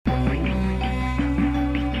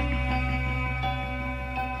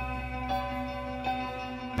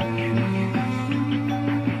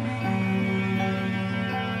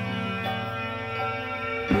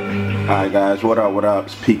Alright guys, what up, what up?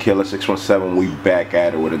 It's P Killer 617. We back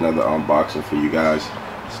at it with another unboxing for you guys.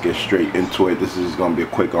 Let's get straight into it. This is gonna be a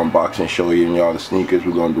quick unboxing, showing y'all the sneakers.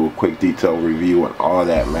 We're gonna do a quick detailed review and all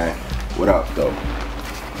that, man. What up though?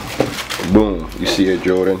 Boom, you see it,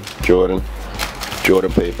 Jordan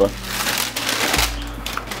paper.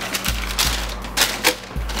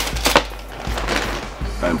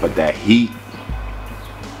 And but that heat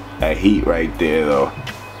right there though.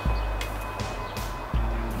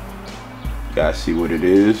 You guys see what it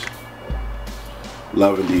is.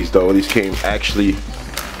 Loving these though. These came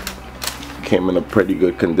in a pretty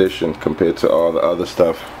good condition compared to all the other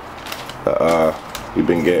stuff we've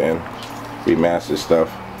been getting. Remastered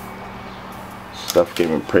stuff. Stuff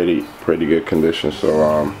came in pretty good condition, so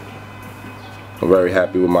I'm very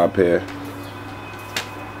happy with my pair.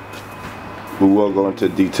 We will go into a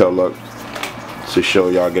detailed look to show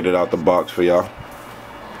y'all, get it out the box for y'all.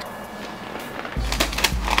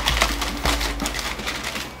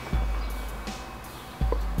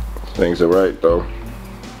 Things are right though.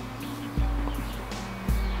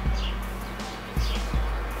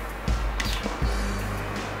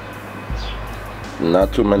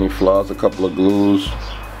 Not too many flaws, a couple of glue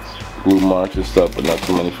marks and stuff, but not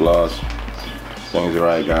too many flaws. Things are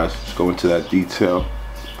right, guys. Let's go into that detail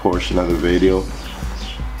portion of the video.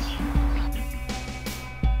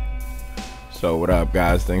 So what up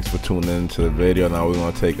guys, thanks for tuning into the video. Now we're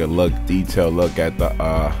gonna take a detailed look at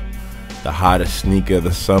the hottest sneaker of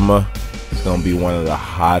the summer. It's gonna be one of the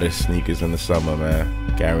hottest sneakers in the summer,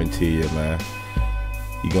 man. Guarantee you, man.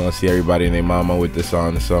 You're gonna see everybody and their mama with this on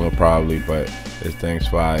in the summer probably, but this thing's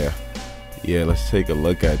fire. Yeah, let's take a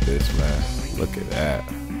look at this, man. Look at that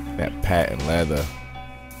patent leather,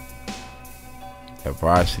 that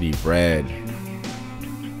varsity Bred.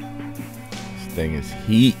 This thing is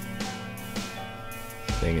heat.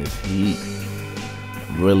 I'm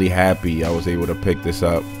really happy I was able to pick this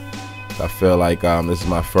up. I feel like this is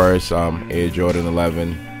my first Air Jordan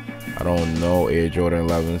 11. I don't know Air Jordan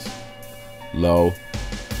 11s low.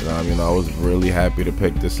 You know, I was really happy to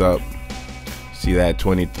pick this up. See that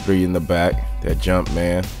 23 in the back, that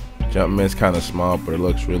Jumpman. Jumpman's kind of small, but it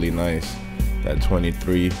looks really nice. That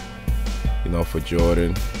 23, you know, for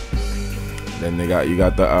Jordan. Then you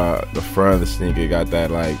got the front of the sneaker. You got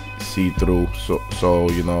that like see-through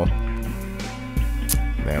sole, you know.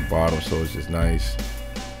 That bottom sole is just nice.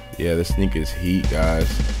 Yeah, the sneaker's heat, guys.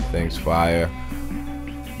 Thing's fire.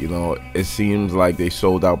 You know, it seems like they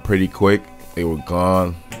sold out pretty quick. They were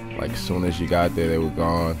gone. Like as soon as you got there, they were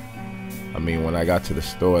gone. I mean, when I got to the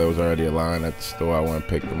store, there was already a line at the store I went and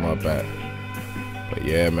picked them up at. But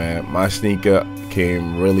yeah, man, my sneaker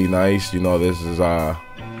came really nice. You know, this is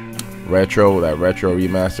retro, that retro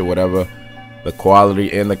remaster, whatever. The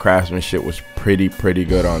quality and the craftsmanship was pretty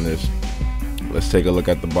good on this. Let's take a look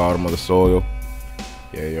at the bottom of the soil.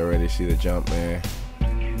 Yeah, you already see the jump, man.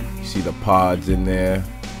 You see the pods in there.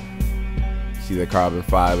 You see the carbon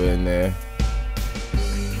fiber in there.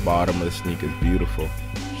 Bottom of the sneaker is beautiful.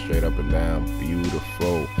 Straight up and down,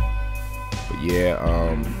 beautiful. But yeah,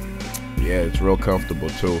 it's real comfortable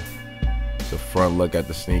too. It's a front look at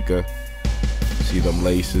the sneaker. See them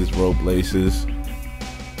laces, rope laces.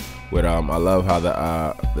 With I love how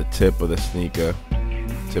the tip of the sneaker,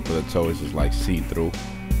 tip of the toe is just like see-through.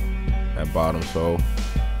 That bottom sole.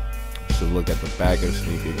 Let's look at the back of the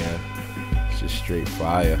sneaker again. It's just straight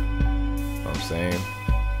fire. You know what I'm saying?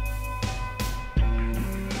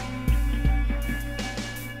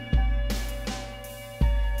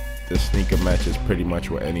 This sneaker matches pretty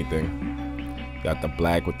much with anything. Got the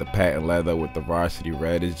black with the patent leather with the varsity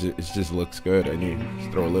red. It just looks good. And you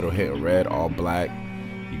just throw a little hit of red, all black,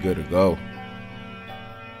 you good to go.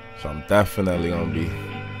 So I'm definitely gonna be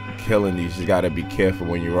killing these. You gotta be careful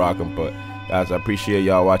when you rock them. But guys, I appreciate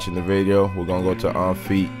y'all watching the video. We're gonna go to on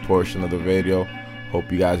feet portion of the video.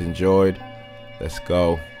 Hope you guys enjoyed. Let's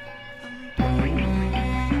go.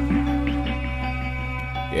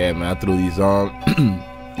 Yeah, man, I threw these on.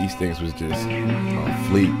 These things was just on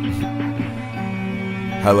fleek.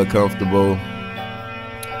 Hella comfortable.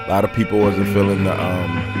 A lot of people wasn't feeling the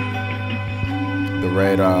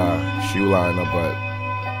red shoe liner, but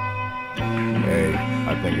hey,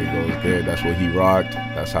 I think it goes good. That's what he rocked.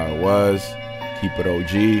 That's how it was. Keep it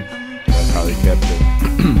OG. That's how he kept it.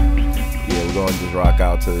 Yeah, we're gonna just rock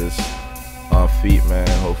out to this on feet, man.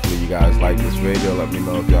 Hopefully you guys like this video. Let me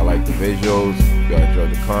know if y'all like the visuals, if y'all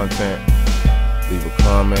enjoyed the content. Leave a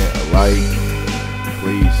comment, a like.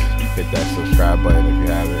 Please hit that subscribe button if you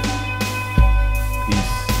haven't.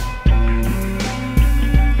 Peace.